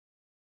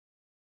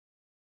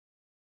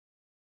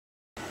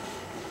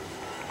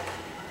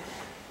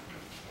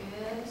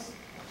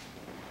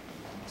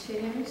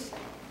teams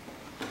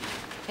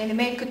and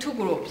make two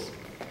groups.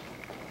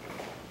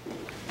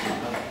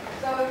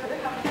 So we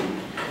have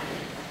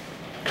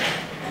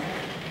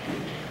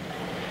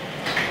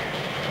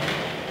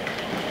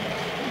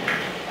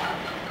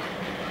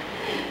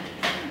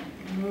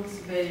looks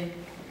very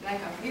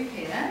like a flip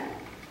here.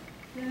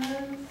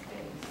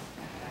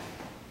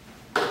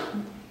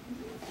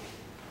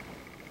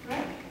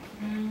 Right?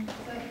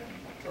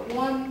 So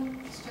one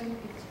student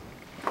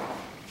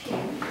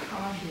team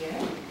come on here.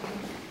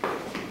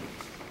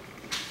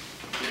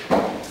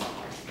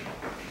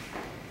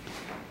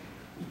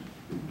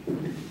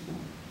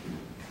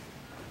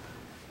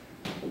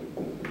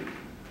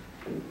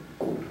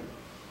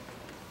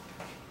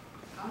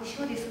 I'll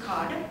show this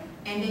card,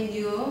 and then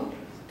you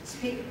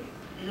speak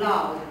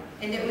loud.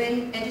 And then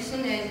when, as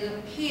soon as you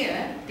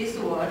hear this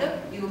word,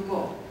 you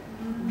go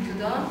to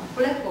the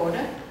blackboard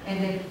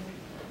and then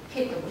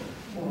hit the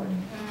board.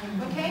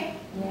 Okay?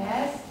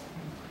 Yes.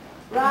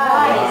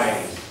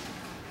 Rice.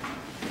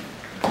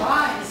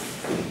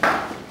 Rice.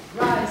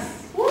 Rice.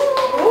 Woo!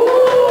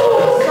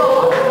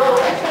 So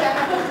actually I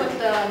have to put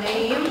the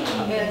name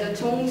as the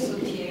Jongsu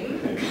team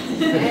and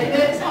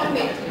then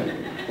Seonmi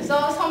team. So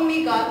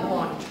Seonmi got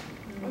one.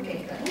 Okay.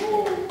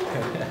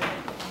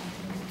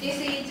 This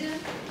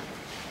is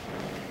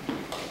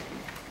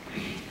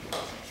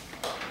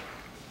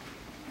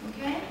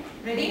okay.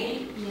 Ready?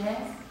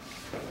 Yes.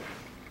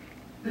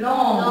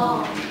 Long.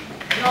 Long.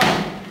 Long.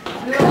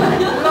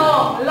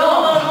 Long. Long.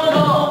 Long.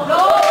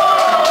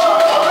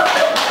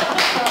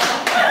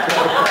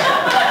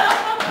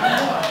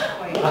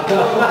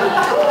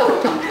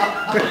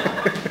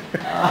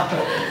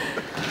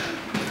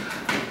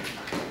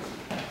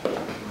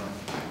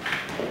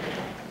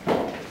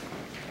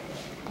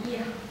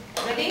 Yeah.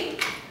 Ready?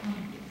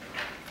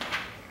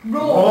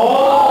 Roll.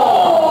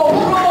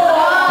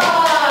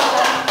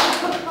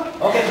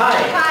 Okay,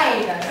 tie. Tie.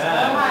 Yeah,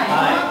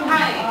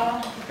 Tie.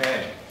 Okay.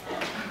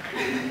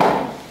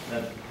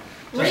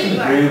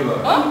 River. River.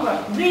 Okay.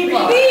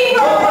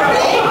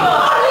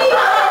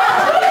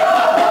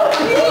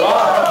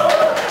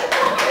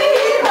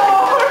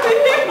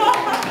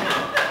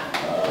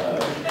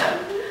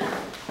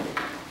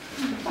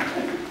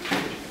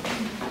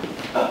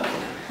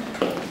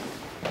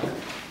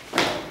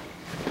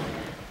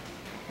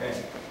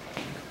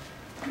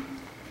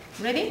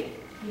 Ready?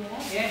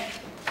 Yes. Yeah.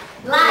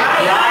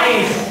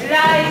 Rice.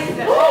 Rice.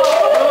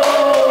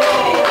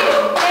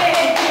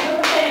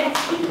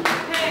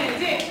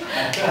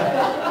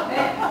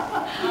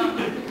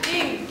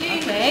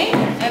 Okay.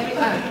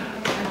 Everyone.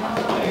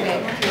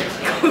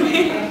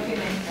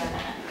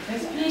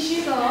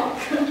 So,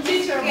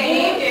 teacher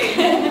game.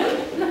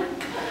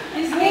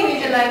 This game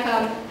is like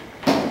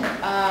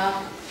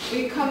we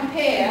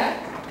compare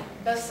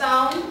the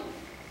sound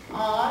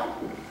R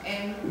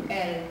and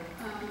L.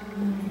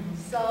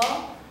 So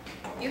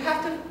you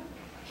have to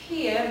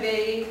hear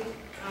very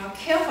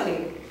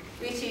carefully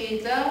which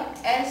is the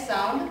L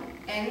sound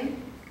and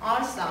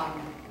R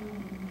sound.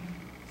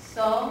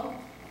 So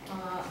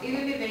it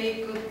will be a very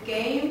good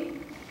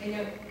game when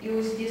you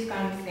use these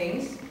kind of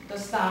things, the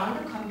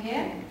sound,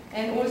 compare,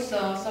 and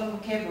also some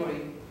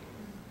vocabulary.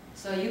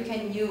 So you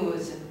can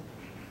use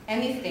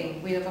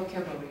anything with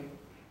vocabulary.